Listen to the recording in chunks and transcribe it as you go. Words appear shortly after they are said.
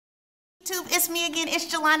YouTube, it's me again,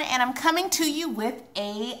 it's Jelana, and I'm coming to you with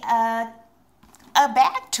a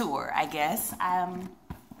bag tour, I guess. I've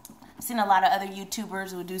seen a lot of other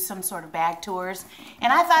YouTubers who do some sort of bag tours,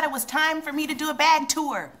 and I thought it was time for me to do a bag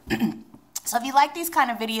tour. So if you like these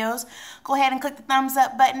kind of videos, go ahead and click the thumbs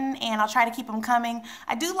up button, and I'll try to keep them coming.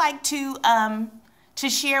 I do like to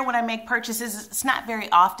share when I make purchases. It's not very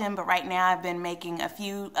often, but right now I've been making a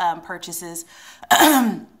few purchases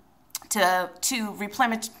to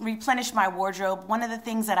replenish my wardrobe. One of the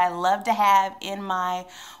things that I love to have in my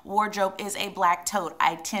wardrobe is a black tote.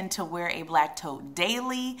 I tend to wear a black tote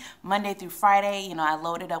daily, Monday through Friday. You know, I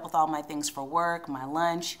load it up with all my things for work, my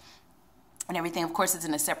lunch, and everything. Of course, it's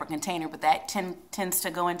in a separate container, but that tends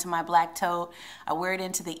to go into my black tote. I wear it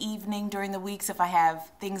into the evening during the weeks if I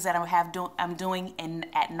have things that I'm doing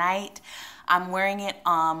at night. I'm wearing it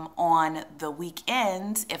on the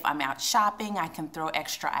weekends. If I'm out shopping, I can throw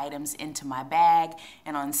extra items into my bag.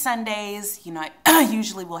 And on Sundays, you know, I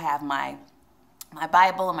usually will have my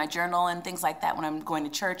Bible and my journal and things like that when I'm going to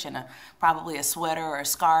church, and probably a sweater or a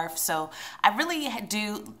scarf. So I really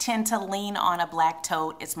do tend to lean on a black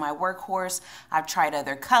tote. It's my workhorse. I've tried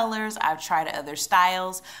other colors, I've tried other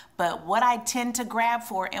styles, but what I tend to grab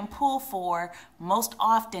for and pull for most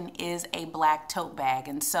often is a black tote bag.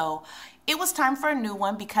 And so it was time for a new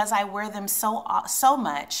one because I wear them so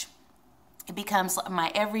much. It becomes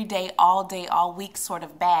my everyday, all day, all week sort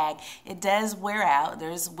of bag. It does wear out.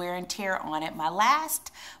 There's wear and tear on it. My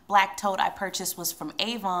last black tote I purchased was from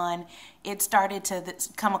Avon. It started to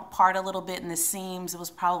come apart a little bit in the seams. It was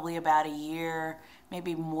probably about a year,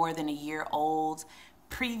 maybe more than a year old.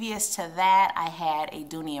 Previous to that, I had a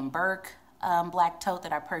Dooney & Bourke black tote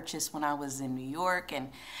that I purchased when I was in New York. And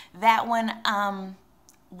that one,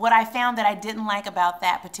 what I found that I didn't like about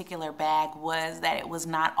that particular bag was that it was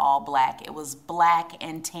not all black. It was black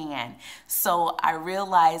and tan. So I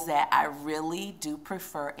realized that I really do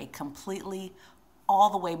prefer a completely all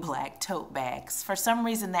the way black tote bag. For some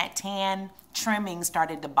reason, that tan trimming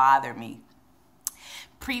started to bother me.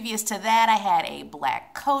 Previous to that, I had a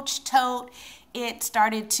black Coach tote.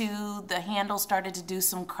 The handle started to do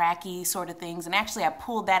some cracky sort of things. And actually, I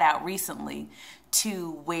pulled that out recently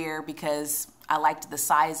to wear because I liked the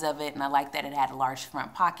size of it and I liked that it had a large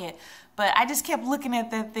front pocket. But I just kept looking at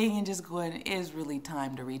that thing and just going, it is really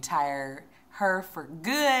time to retire her for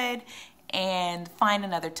good and find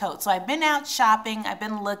another tote. So I've been out shopping. I've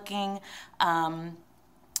been looking.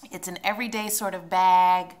 It's an everyday sort of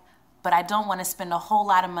bag, but I don't want to spend a whole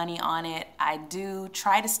lot of money on it. I do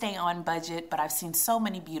try to stay on budget, but I've seen so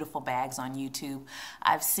many beautiful bags on YouTube.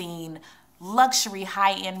 I've seen luxury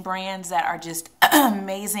high-end brands that are just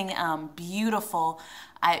amazing, beautiful.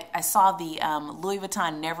 I saw the Louis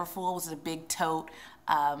Vuitton Neverfull was a big tote,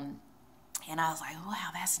 and I was like, wow,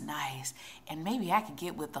 that's nice. And maybe I could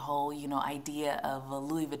get with the whole, you know, idea of a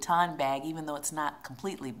Louis Vuitton bag, even though it's not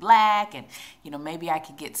completely black. And, you know, maybe I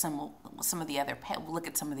could get some of the other, look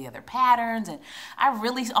at some of the other patterns. And I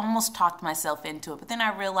really almost talked myself into it. But then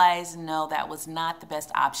I realized, no, that was not the best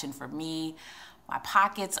option for me. My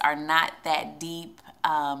pockets are not that deep,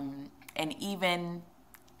 and even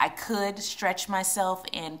I could stretch myself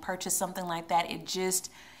and purchase something like that. It just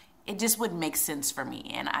wouldn't make sense for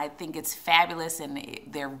me. And I think it's fabulous and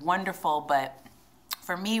they're wonderful, but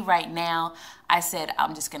for me right now, I said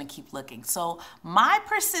I'm just going to keep looking. So my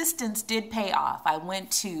persistence did pay off. I went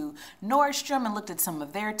to Nordstrom and looked at some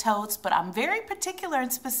of their totes, but I'm very particular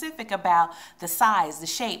and specific about the size, the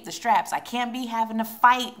shape, the straps. I can't be having to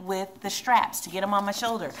fight with the straps to get them on my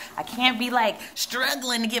shoulder. I can't be like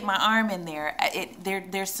struggling to get my arm in there.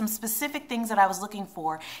 There's some specific things that I was looking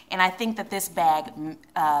for, and I think that this bag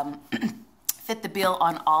fit the bill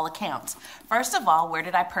on all accounts. First of all, where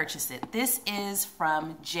did I purchase it? This is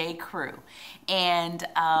from J. Crew, and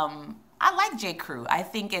I like J. Crew. I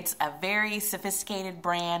think it's a very sophisticated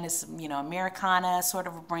brand. It's, you know, Americana sort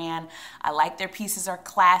of a brand. I like their pieces are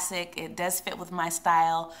classic. It does fit with my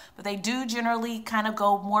style, but they do generally kind of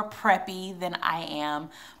go more preppy than I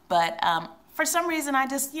am. But for some reason, I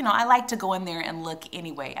just, you know, I like to go in there and look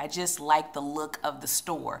anyway. I just like the look of the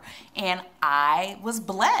store. And I was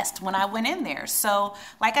blessed when I went in there. So,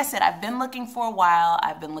 like I said, I've been looking for a while.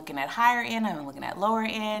 I've been looking at higher end. I've been looking at lower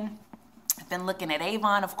end. I've been looking at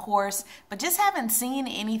Avon, of course, but just haven't seen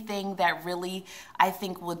anything that really I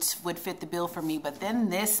think would fit the bill for me. But then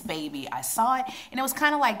this baby, I saw it, and it was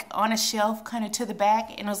kind of like on a shelf, kind of to the back,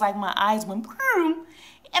 and it was like my eyes went boom.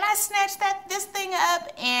 And I snatched this thing up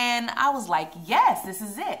and I was like, yes, this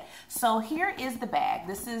is it. So here is the bag.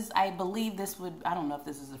 This is, I believe this would, I don't know if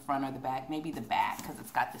this is the front or the back, maybe the back because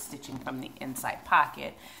it's got the stitching from the inside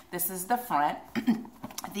pocket. This is the front.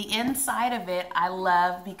 The inside of it I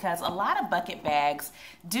love because a lot of bucket bags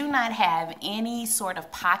do not have any sort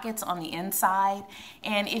of pockets on the inside.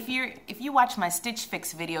 And if you watch my Stitch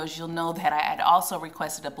Fix videos, you'll know that I had also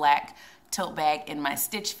requested a black tote bag in my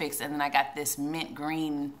Stitch Fix, and then I got this mint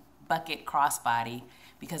green bucket crossbody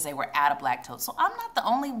because they were out of black tote. So I'm not the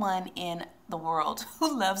only one in the world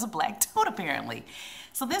who loves a black tote apparently.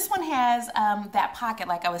 So this one has that pocket,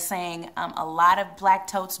 like I was saying. A lot of black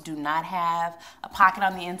totes do not have a pocket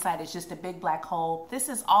on the inside. It's just a big black hole. This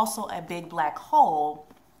is also a big black hole,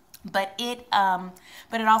 but it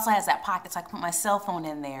also has that pocket, so I can put my cell phone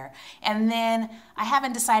in there. And then I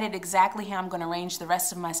haven't decided exactly how I'm going to arrange the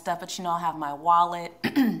rest of my stuff, but you know, I'll have my wallet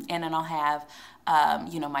and then I'll have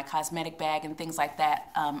you know, my cosmetic bag and things like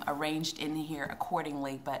that arranged in here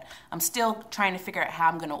accordingly. But I'm still trying to figure out how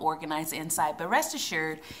I'm going to organize the inside. But rest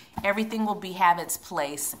assured, everything will have its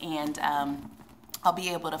place, and I'll be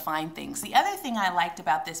able to find things. The other thing I liked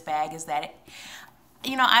about this bag is that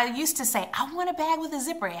you know, I used to say, I want a bag with a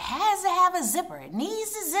zipper. It has to have a zipper. It needs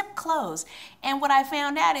to zip closed. And what I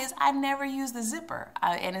found out is I never use the zipper.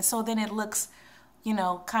 And so then it looks, you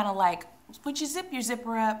know, kind of like, would you zip your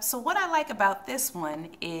zipper up? So what I like about this one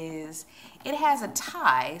is it has a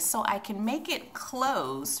tie, so I can make it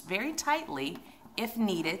close very tightly if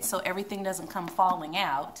needed, so everything doesn't come falling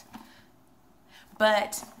out.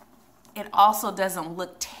 But it also doesn't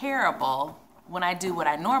look terrible when I do what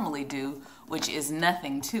I normally do, which is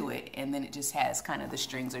nothing to it, and then it just has kind of the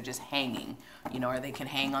strings are just hanging, you know, or they can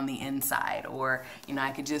hang on the inside, or, you know,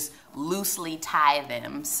 I could just loosely tie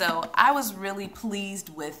them. So I was really pleased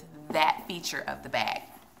with that feature of the bag.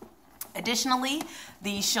 Additionally,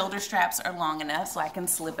 the shoulder straps are long enough so I can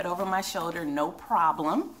slip it over my shoulder, no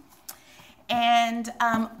problem. And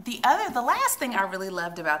the last thing I really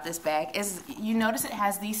loved about this bag is you notice it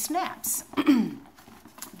has these snaps.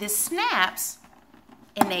 The snaps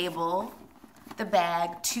enable the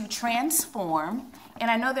bag to transform,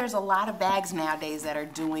 and I know there's a lot of bags nowadays that are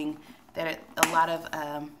doing that. A lot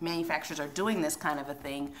of manufacturers are doing this kind of a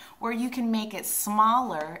thing where you can make it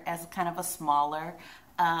smaller as kind of a smaller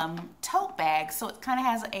tote bag, so it kind of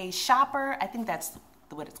has a shopper, I think that's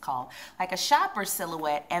what it's called, like a shopper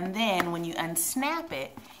silhouette, and then when you unsnap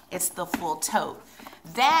it, it's the full tote.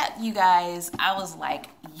 That, you guys, I was like,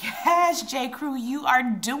 yes, J. Crew, you are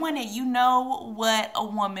doing it. You know what a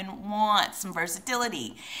woman wants, some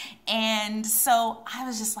versatility. And so I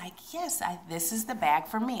was just like, yes, this is the bag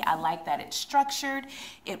for me. I like that it's structured.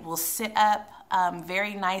 It will sit up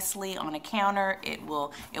very nicely on a counter. It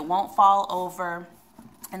won't fall over.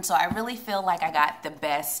 And so I really feel like I got the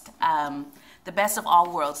best of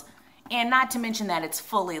all worlds. And not to mention that it's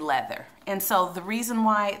fully leather. And so the reason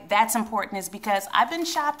why that's important is because I've been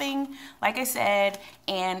shopping, like I said,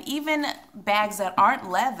 and even bags that aren't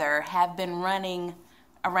leather have been running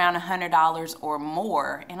around $100 or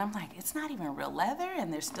more. And I'm like, it's not even real leather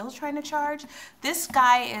and they're still trying to charge. This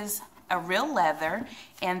guy is a real leather,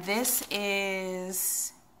 and this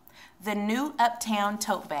is the new Uptown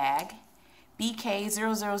tote bag,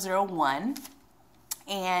 BK0001.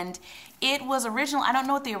 And it was original, I don't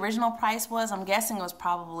know what the original price was. I'm guessing it was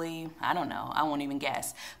probably, I don't know, I won't even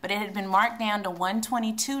guess. But it had been marked down to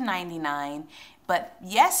 $122.99. But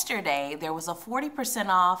yesterday there was a 40%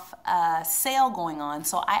 off sale going on.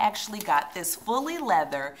 So I actually got this fully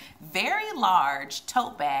leather, very large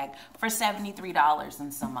tote bag for $73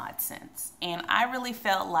 and some odd cents. And I really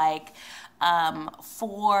felt like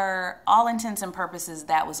for all intents and purposes,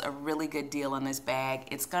 that was a really good deal on this bag.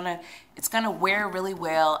 It's gonna wear really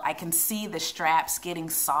well. I can see the straps getting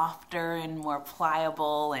softer and more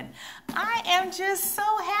pliable, and I am just so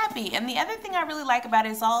happy. And the other thing I really like about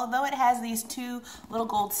it is, although it has these two little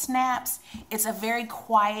gold snaps, it's a very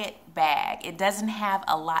quiet bag. It doesn't have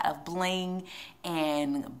a lot of bling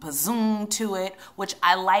and bazoom to it, which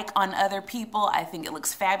I like on other people. I think it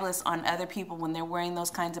looks fabulous on other people when they're wearing those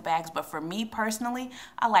kinds of bags. But for me personally,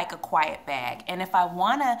 I like a quiet bag. And if I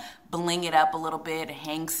want to bling it up a little bit,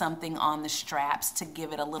 hang something on the straps to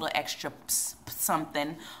give it a little extra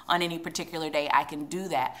something on any particular day, I can do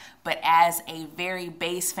that. But as a very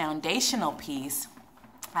base foundational piece,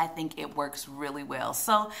 I think it works really well.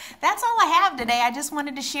 So that's all I have today. I just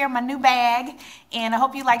wanted to share my new bag, and I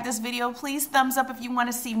hope you like this video. Please thumbs up if you want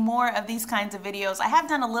to see more of these kinds of videos. I have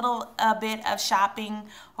done a little bit of shopping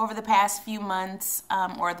over the past few months,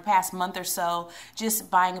 or the past month or so, just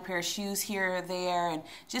buying a pair of shoes here or there and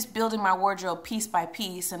just building my wardrobe piece by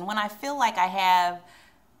piece. And when I feel like I have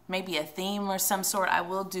maybe a theme or some sort, I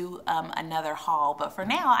will do another haul. But for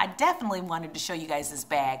now, I definitely wanted to show you guys this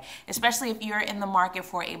bag, especially if you're in the market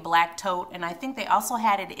for a black tote. And I think they also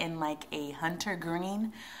had it in like a hunter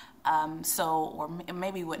green. Or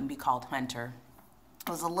maybe it wouldn't be called hunter. It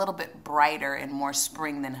was a little bit brighter and more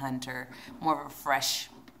spring than hunter, more of a fresh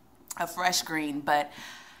green. But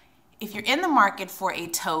if you're in the market for a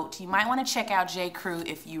tote, you might want to check out J. Crew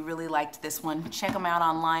if you really liked this one. Check them out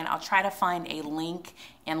online. I'll try to find a link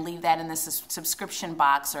and leave that in the subscription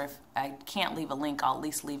box, or if I can't leave a link, I'll at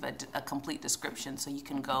least leave a complete description so you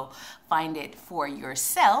can go find it for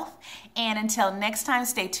yourself. And until next time,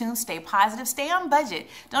 stay tuned, stay positive, stay on budget.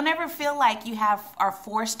 Don't ever feel like you are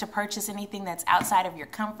forced to purchase anything that's outside of your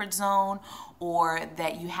comfort zone, or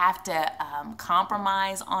that you have to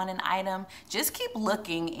compromise on an item. Just keep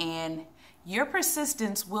looking, and your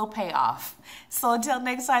persistence will pay off. So until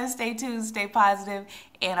next time, stay tuned, stay positive,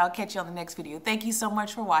 and I'll catch you on the next video. Thank you so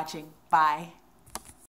much for watching. Bye.